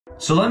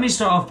So let me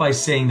start off by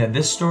saying that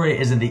this story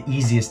isn't the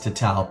easiest to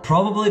tell,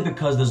 probably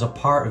because there's a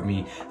part of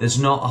me that's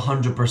not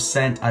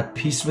 100% at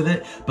peace with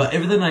it, but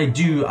everything I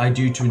do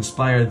to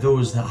inspire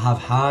those that have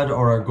had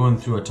or are going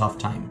through a tough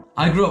time.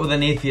 I grew up with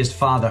an atheist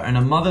father and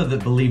a mother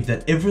that believed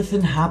that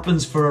everything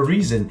happens for a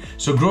reason,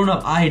 so growing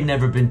up I had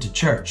never been to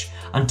church.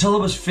 Until I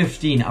was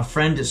 15, a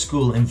friend at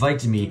school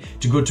invited me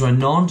to go to a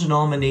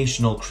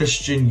non-denominational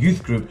Christian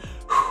youth group.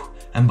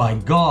 And by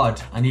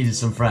God, I needed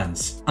some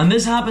friends. And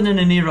this happened in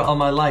an era of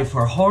my life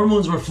where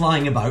hormones were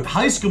flying about,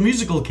 High School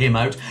Musical came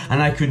out,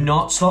 and I could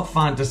not stop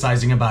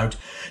fantasizing about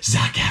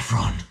Zac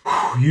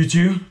Efron. You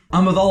too?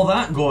 And with all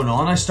that going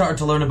on, I started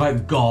to learn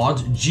about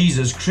God,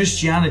 Jesus,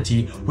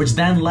 Christianity, which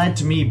then led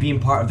to me being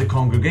part of the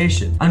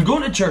congregation. And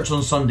going to church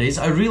on Sundays,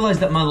 I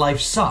realized that my life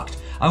sucked.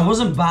 I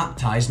wasn't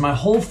baptized, my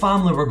whole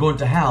family were going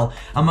to hell,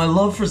 and my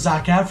love for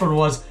Zac Efron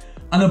was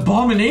an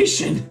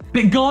abomination.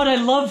 But God, I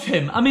love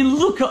him. I mean,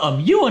 look at him.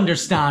 You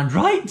understand,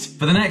 right?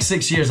 For the next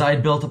 6 years, I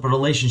had built up a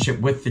relationship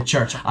with the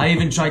church. I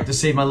even tried to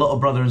save my little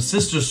brother and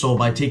sister's soul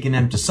by taking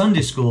them to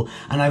Sunday school,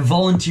 and I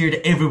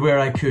volunteered everywhere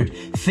I could,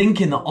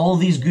 thinking that all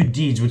these good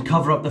deeds would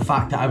cover up the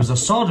fact that I was a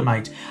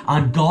sodomite,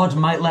 and God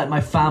might let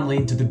my family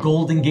into the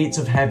golden gates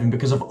of heaven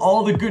because of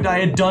all the good I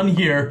had done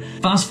here.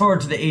 Fast forward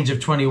to the age of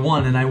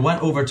 21, and I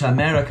went over to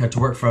America to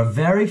work for a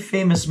very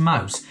famous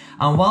mouse.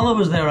 And while I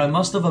was there, I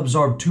must have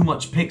absorbed too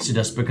much pixie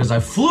dust because I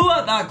flew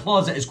out that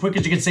closet as quick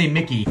as you could say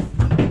Mickey.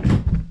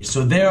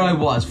 So there I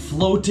was,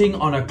 floating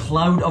on a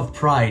cloud of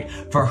pride.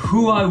 For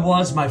who I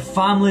was, my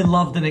family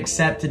loved and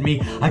accepted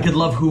me. I could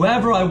love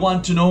whoever I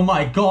want to know.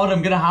 My God,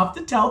 I'm gonna have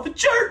to tell the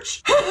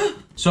church.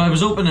 So I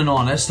was open and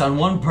honest, and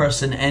one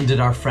person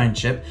ended our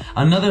friendship.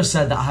 Another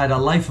said that I had a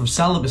life of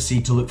celibacy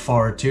to look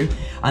forward to.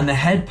 And the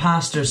head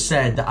pastor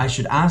said that I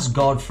should ask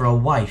God for a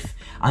wife,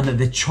 and that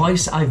the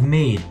choice I've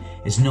made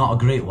is not a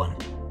great one.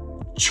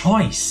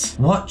 Choice?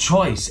 What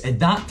choice? At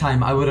that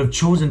time, I would have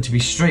chosen to be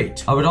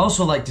straight. I would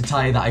also like to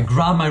tell you that I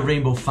grabbed my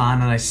rainbow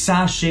fan and I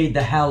sashayed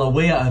the hell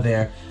away out of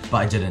there, but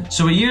I didn't.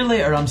 So a year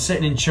later, I'm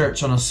sitting in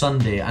church on a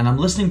Sunday and I'm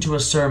listening to a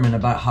sermon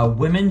about how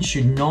women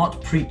should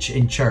not preach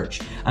in church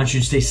and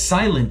should stay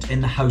silent in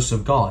the house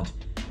of God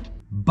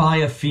by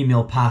a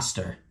female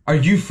pastor. Are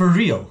you for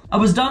real? I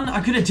was done. I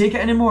couldn't take it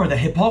anymore. The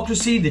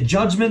hypocrisy, the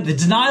judgment, the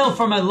denial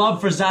for my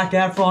love for Zac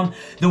Efron,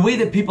 the way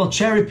that people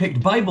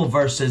cherry-picked Bible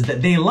verses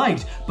that they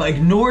liked but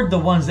ignored the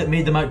ones that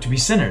made them out to be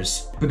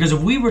sinners. Because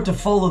if we were to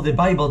follow the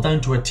Bible down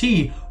to a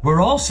T,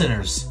 we're all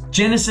sinners.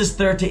 Genesis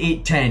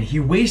 38:10, he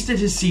wasted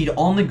his seed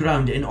on the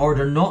ground in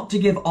order not to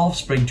give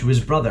offspring to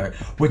his brother,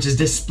 which is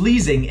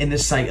displeasing in the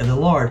sight of the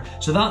Lord.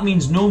 So that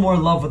means no more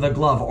love with a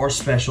glove or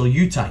special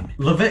you time.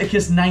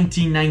 Leviticus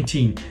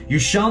 19:19, you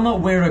shall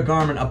not wear a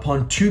garment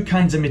upon two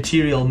kinds of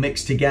material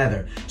mixed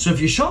together. So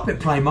if you shop at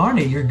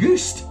Primarni, you're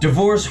goosed.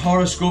 Divorce,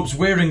 horoscopes,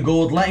 wearing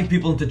gold, letting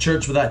people into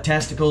church without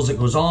testicles, it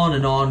goes on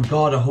and on.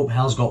 God, I hope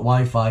hell's got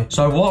Wi-Fi.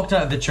 So I walked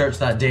out of the church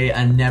that day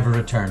and never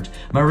returned.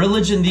 My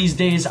religion these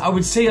days, I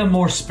would say I'm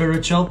more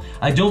spiritual.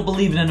 I don't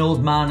believe in an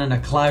old man in a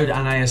cloud,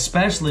 and I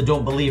especially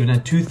don't believe in a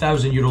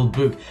 2,000-year-old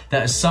book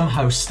that is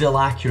somehow still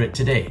accurate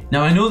today.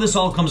 Now I know this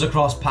all comes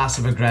across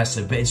passive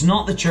aggressive, but it's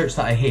not the church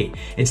that I hate.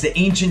 It's the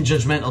ancient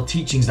judgmental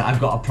teachings that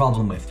I've got a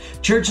problem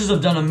with. Churches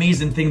have done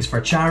amazing things for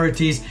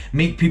charities,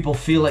 make people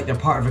feel like they're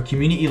part of a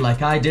community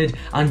like I did,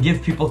 and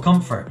give people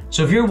comfort.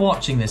 So if you're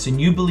watching this and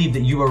you believe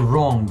that you are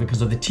wrong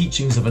because of the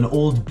teachings of an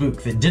old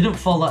book that didn't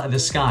fall out of the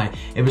sky,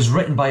 it was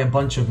written by a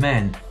bunch of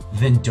men,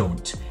 then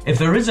don't. If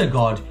there is a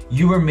God,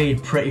 you were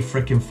made pretty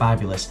freaking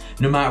fabulous.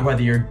 No matter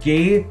whether you're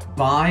gay,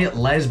 bi,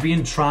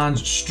 lesbian,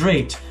 trans,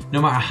 straight,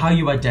 no matter how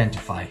you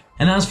identify.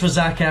 And as for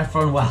Zac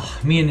Efron, well,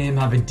 me and him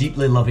have a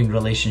deeply loving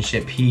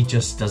relationship. He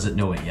just doesn't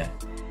know it yet.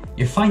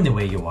 You're fine the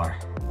way you are.